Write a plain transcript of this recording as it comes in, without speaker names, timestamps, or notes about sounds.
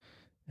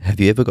Have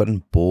you ever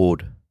gotten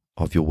bored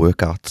of your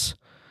workouts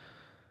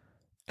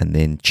and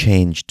then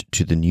changed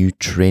to the new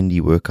trendy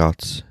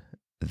workouts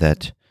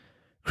that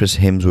Chris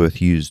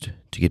Hemsworth used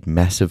to get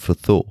massive for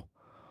Thor?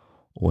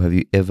 Or have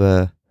you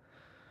ever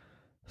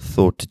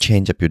thought to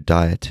change up your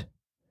diet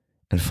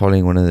and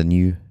following one of the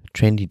new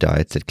trendy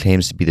diets that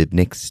claims to be the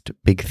next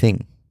big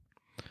thing?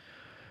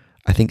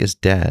 I think as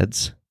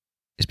dads,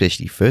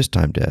 especially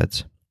first-time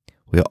dads,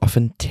 we are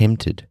often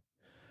tempted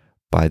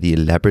by the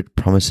elaborate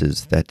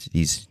promises that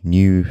these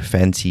new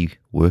fancy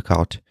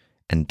workout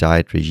and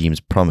diet regimes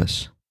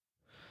promise.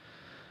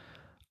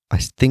 I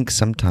think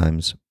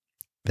sometimes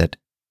that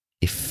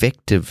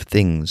effective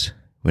things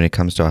when it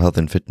comes to our health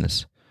and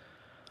fitness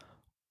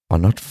are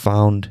not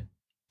found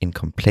in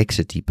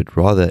complexity, but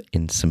rather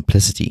in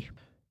simplicity.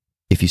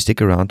 If you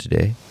stick around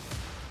today,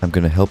 I'm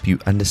going to help you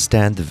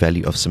understand the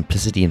value of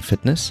simplicity in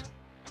fitness.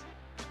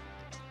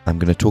 I'm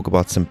going to talk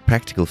about some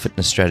practical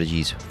fitness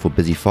strategies for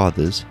busy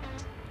fathers,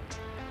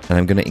 and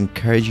I'm going to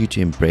encourage you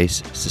to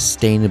embrace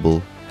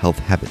sustainable health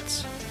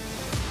habits.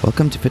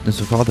 Welcome to Fitness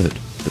for Fatherhood,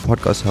 the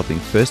podcast helping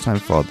first-time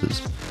fathers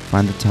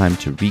find the time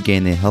to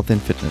regain their health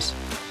and fitness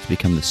to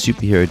become the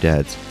superhero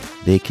dads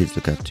their kids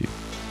look up to.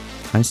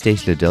 I'm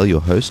Stacy Liddell,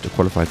 your host, a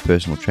qualified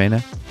personal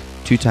trainer,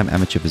 two-time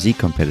amateur physique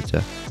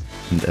competitor,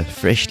 and a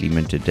freshly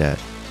minted dad.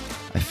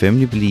 I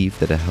firmly believe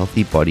that a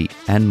healthy body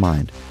and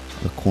mind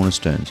are the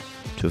cornerstones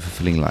to a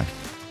fulfilling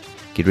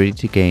life. Get ready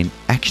to gain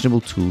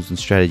actionable tools and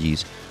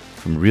strategies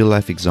from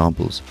real-life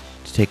examples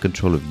to take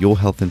control of your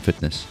health and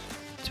fitness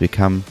to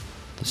become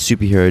the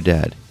superhero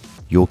dad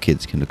your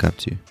kids can look up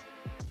to.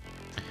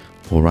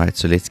 Alright,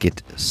 so let's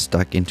get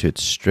stuck into it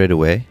straight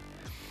away.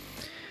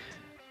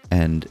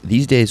 And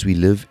these days we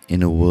live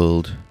in a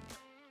world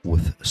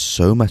with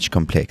so much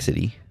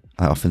complexity.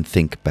 I often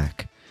think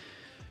back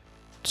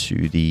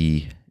to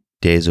the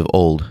days of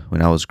old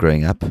when I was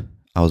growing up.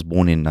 I was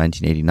born in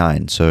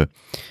 1989, so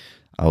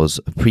I was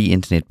a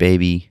pre-internet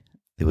baby.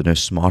 There were no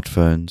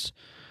smartphones.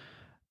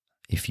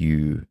 If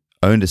you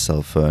owned a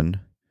cell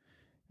phone,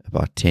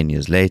 about 10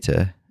 years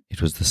later,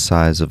 it was the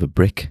size of a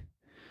brick,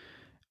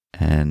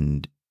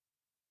 and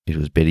it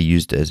was better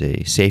used as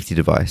a safety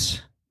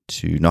device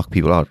to knock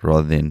people out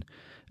rather than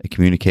a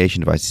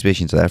communication device,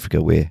 especially in South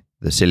Africa where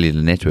the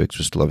cellular networks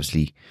were still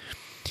obviously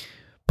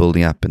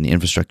building up and the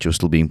infrastructure was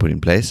still being put in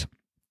place.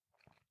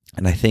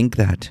 And I think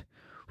that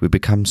we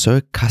become so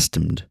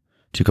accustomed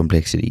to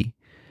complexity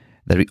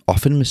that we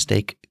often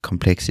mistake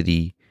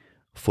complexity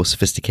for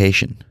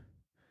sophistication.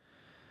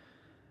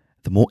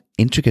 The more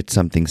intricate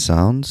something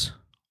sounds,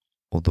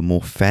 or the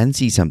more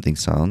fancy something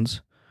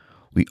sounds,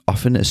 we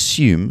often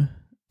assume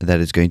that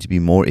it's going to be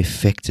more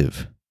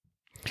effective.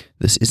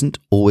 This isn't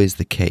always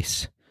the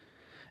case.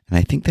 And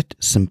I think that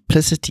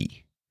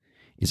simplicity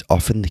is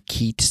often the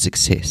key to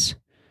success,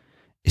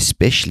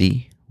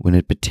 especially when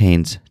it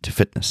pertains to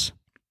fitness.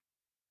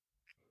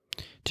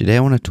 Today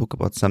I want to talk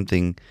about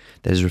something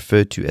that is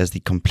referred to as the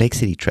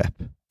complexity trap.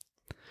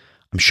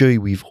 I'm sure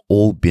we've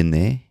all been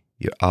there.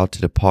 You're out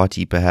at a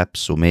party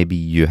perhaps, or maybe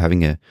you're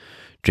having a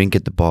drink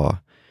at the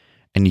bar,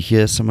 and you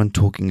hear someone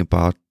talking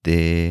about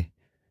their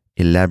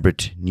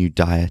elaborate new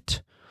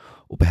diet,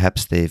 or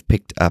perhaps they've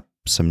picked up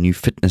some new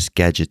fitness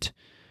gadget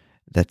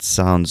that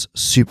sounds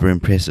super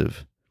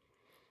impressive.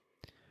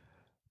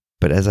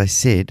 But as I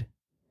said,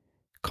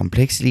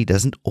 complexity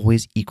doesn't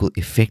always equal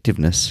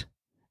effectiveness,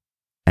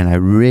 and I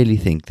really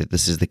think that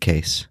this is the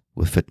case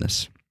with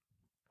fitness.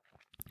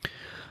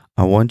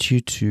 I want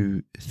you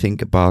to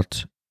think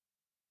about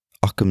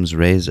Occam's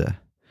razor,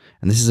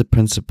 and this is a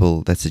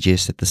principle that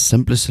suggests that the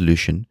simplest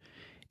solution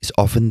is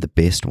often the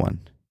best one.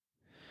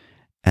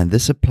 And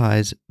this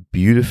applies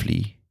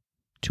beautifully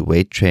to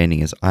weight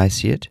training as I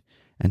see it,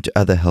 and to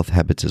other health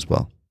habits as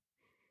well.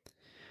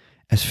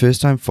 As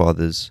first-time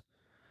fathers,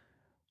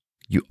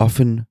 you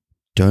often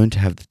don't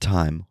have the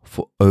time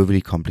for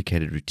overly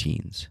complicated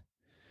routines.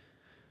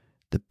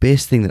 The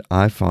best thing that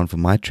I've found for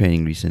my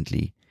training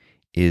recently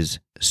is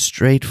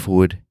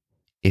straightforward,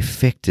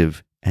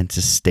 effective, and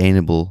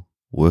sustainable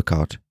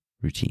workout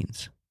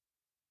routines.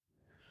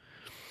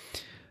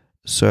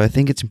 So I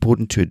think it's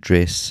important to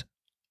address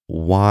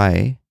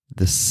why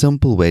the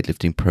simple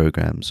weightlifting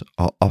programs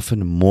are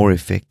often more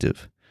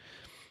effective.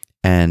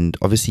 And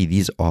obviously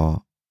these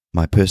are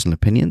my personal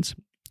opinions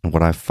and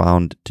what I've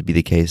found to be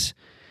the case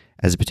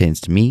as it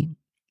pertains to me.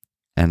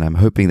 And I'm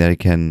hoping that it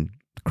can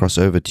cross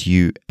over to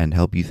you and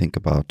help you think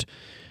about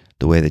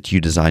the way that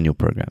you design your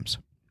programs.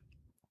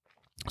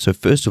 So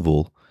first of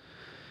all,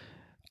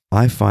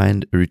 I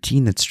find a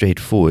routine that's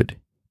straightforward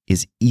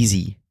is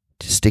easy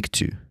to stick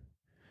to.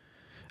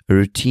 A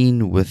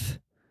routine with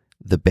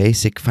the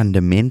basic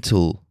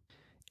fundamental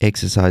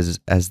exercises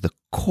as the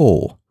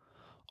core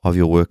of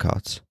your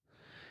workouts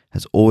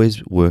has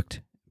always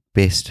worked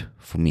best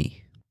for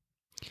me.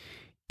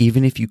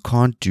 Even if you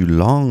can't do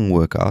long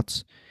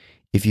workouts,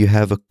 if you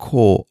have a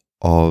core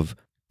of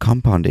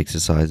compound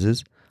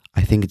exercises,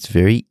 I think it's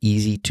very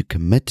easy to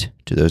commit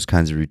to those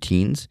kinds of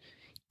routines,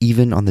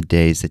 even on the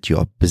days that you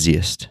are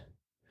busiest.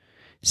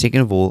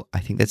 Second of all, I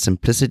think that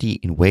simplicity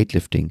in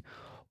weightlifting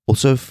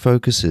also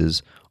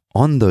focuses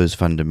on those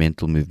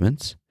fundamental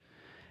movements.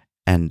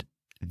 And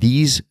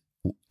these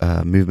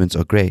movements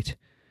are great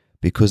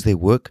because they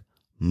work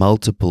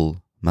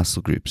multiple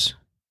muscle groups.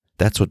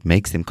 That's what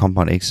makes them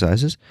compound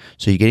exercises.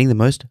 So you're getting the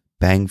most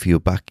bang for your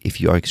buck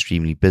if you are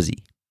extremely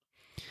busy.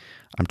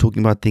 I'm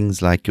talking about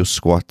things like your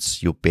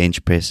squats, your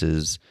bench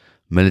presses,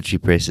 military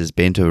presses,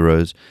 bent over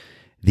rows.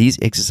 These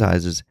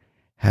exercises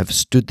have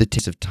stood the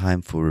test of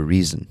time for a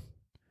reason.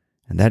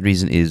 And that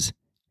reason is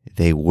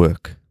they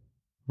work,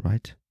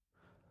 right?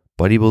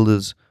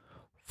 Bodybuilders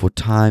for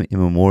time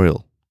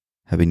immemorial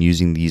have been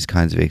using these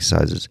kinds of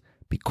exercises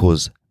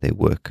because they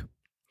work.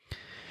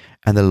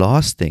 And the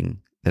last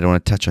thing that I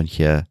want to touch on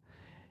here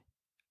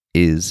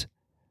is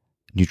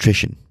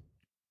nutrition.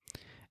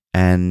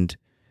 And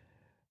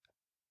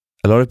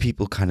a lot of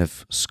people kind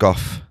of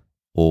scoff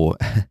or,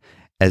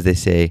 as they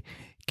say,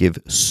 give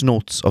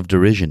snorts of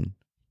derision.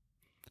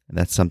 And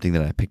that's something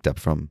that I picked up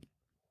from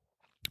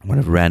one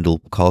of Randall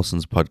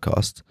Carlson's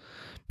podcasts.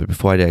 But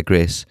before I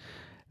digress,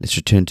 let's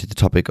return to the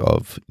topic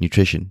of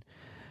nutrition.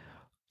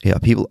 Yeah,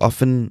 people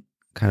often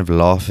kind of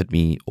laugh at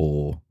me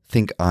or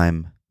think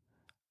I'm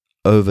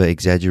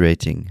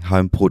over-exaggerating how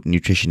important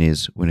nutrition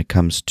is when it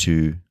comes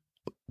to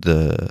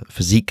the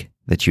physique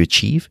that you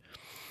achieve.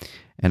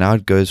 And I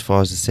would go as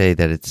far as to say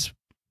that it's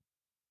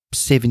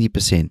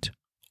 70%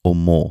 or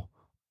more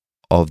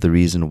of the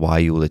reason why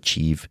you will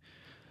achieve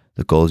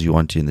the goals you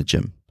want to in the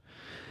gym.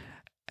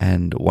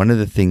 And one of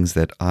the things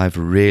that I've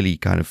really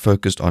kind of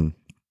focused on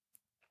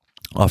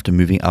after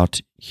moving out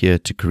here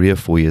to Korea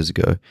 4 years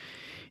ago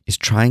is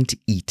trying to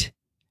eat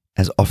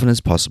as often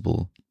as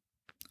possible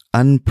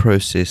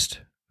unprocessed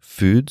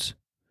foods.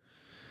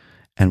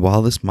 And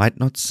while this might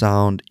not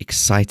sound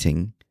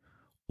exciting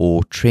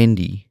or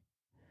trendy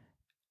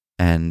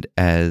and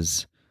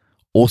as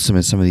awesome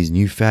as some of these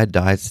new fad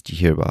diets that you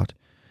hear about,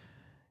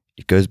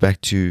 it goes back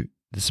to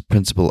this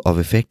principle of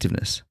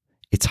effectiveness.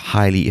 It's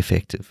highly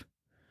effective.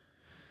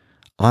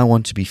 I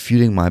want to be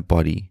fueling my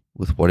body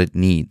with what it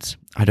needs.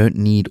 I don't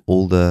need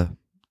all the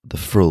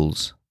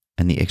frills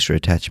and the extra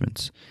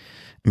attachments.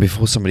 And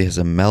before somebody has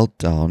a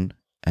meltdown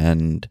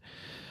and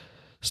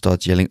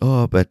starts yelling,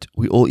 oh, but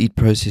we all eat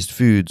processed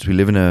foods. We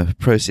live in a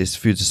processed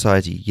food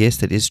society. Yes,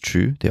 that is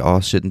true. There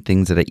are certain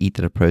things that I eat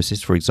that are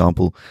processed. For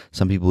example,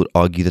 some people would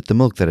argue that the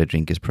milk that I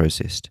drink is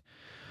processed,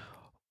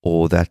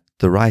 or that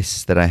the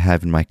rice that I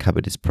have in my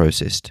cupboard is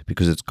processed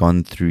because it's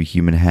gone through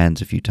human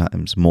hands a few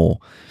times more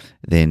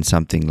than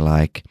something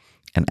like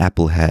an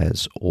apple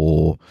has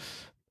or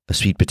a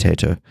sweet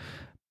potato.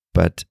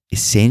 But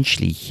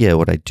essentially here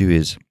what I do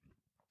is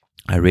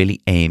I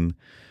really aim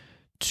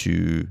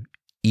to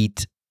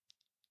eat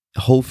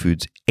whole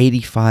foods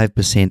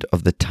 85%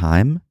 of the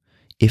time,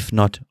 if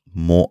not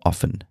more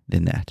often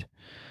than that.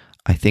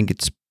 I think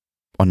it's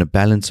on a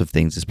balance of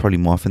things, it's probably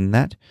more often than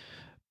that,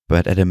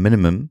 but at a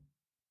minimum,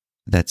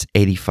 that's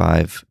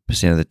 85%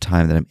 of the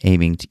time that I'm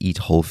aiming to eat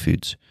whole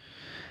foods.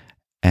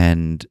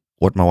 And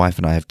what my wife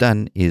and I have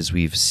done is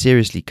we've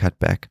seriously cut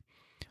back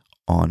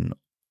on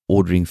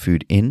ordering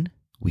food in.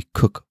 We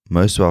cook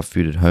most of our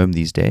food at home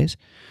these days,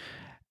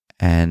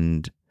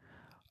 and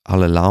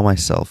I'll allow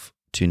myself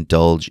to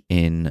indulge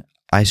in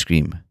ice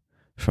cream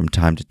from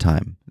time to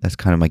time. That's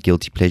kind of my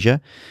guilty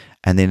pleasure.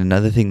 And then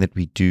another thing that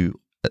we do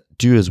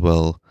as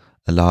well,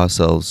 allow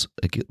ourselves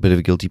a bit of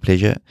a guilty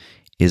pleasure,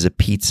 is a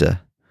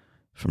pizza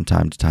from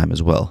time to time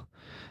as well.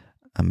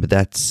 But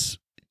that's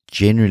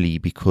generally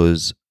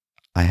because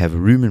I have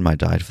room in my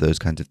diet for those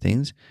kinds of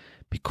things,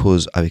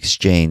 because I've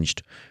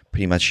exchanged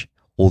pretty much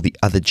all the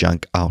other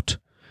junk out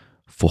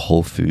for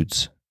whole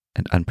foods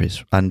and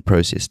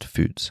unprocessed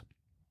foods.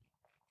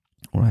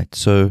 All right,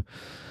 so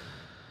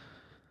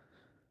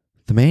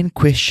the main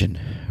question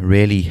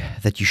really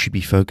that you should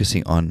be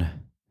focusing on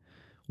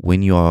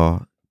when you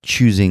are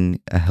choosing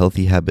a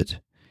healthy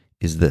habit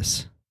is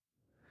this.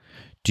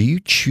 Do you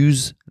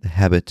choose the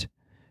habit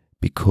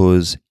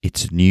because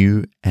it's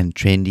new and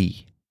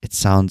trendy, it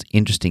sounds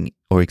interesting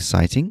or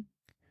exciting?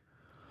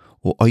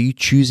 Or are you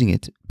choosing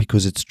it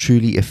because it's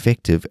truly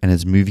effective and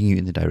is moving you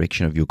in the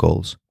direction of your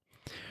goals?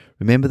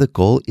 Remember, the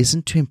goal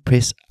isn't to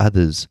impress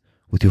others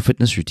with your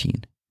fitness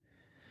routine.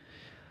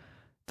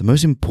 The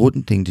most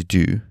important thing to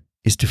do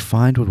is to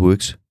find what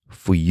works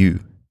for you.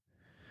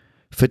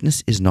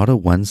 Fitness is not a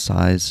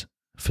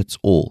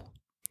one-size-fits-all.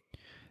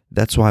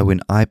 That's why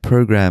when I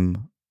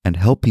program and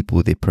help people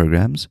with their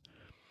programs,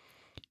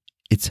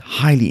 it's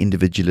highly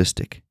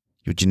individualistic.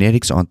 Your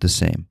genetics aren't the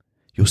same.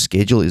 Your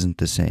schedule isn't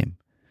the same.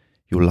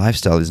 Your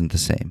lifestyle isn't the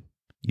same.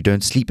 You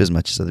don't sleep as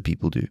much as other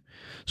people do.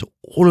 So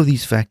all of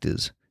these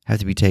factors have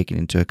to be taken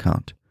into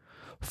account.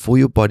 For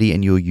your body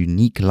and your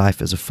unique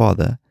life as a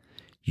father,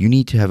 you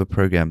need to have a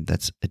program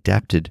that's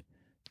adapted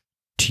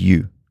to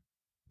you,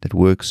 that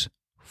works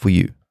for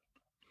you.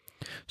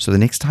 So the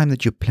next time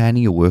that you're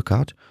planning your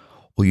workout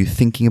or you're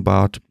thinking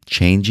about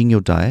changing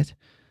your diet,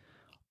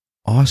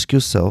 ask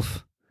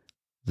yourself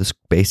this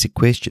basic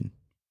question.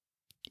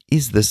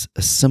 Is this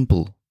a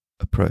simple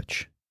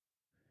approach?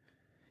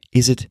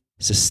 Is it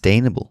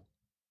sustainable?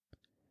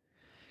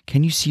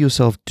 Can you see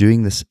yourself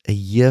doing this a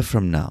year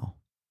from now?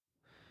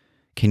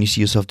 Can you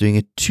see yourself doing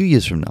it 2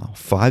 years from now,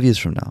 5 years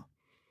from now?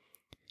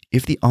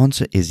 If the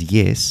answer is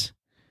yes,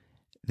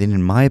 then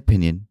in my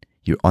opinion,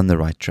 you're on the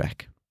right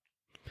track.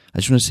 I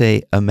just want to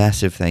say a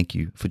massive thank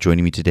you for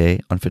joining me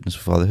today on Fitness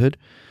for Fatherhood.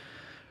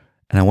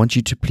 And I want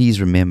you to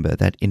please remember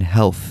that in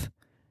health,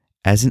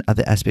 as in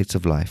other aspects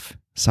of life,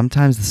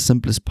 sometimes the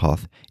simplest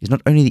path is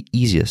not only the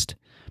easiest,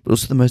 but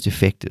also the most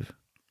effective.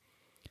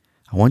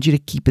 I want you to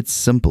keep it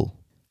simple.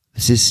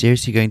 This is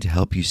seriously going to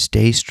help you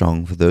stay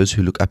strong for those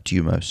who look up to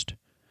you most,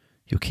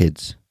 your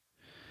kids.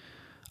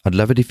 I'd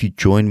love it if you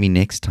join me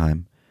next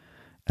time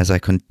as I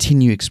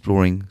continue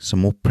exploring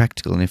some more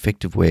practical and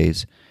effective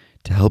ways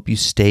to help you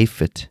stay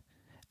fit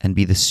and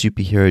be the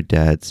superhero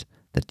dads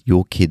that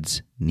your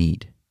kids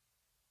need.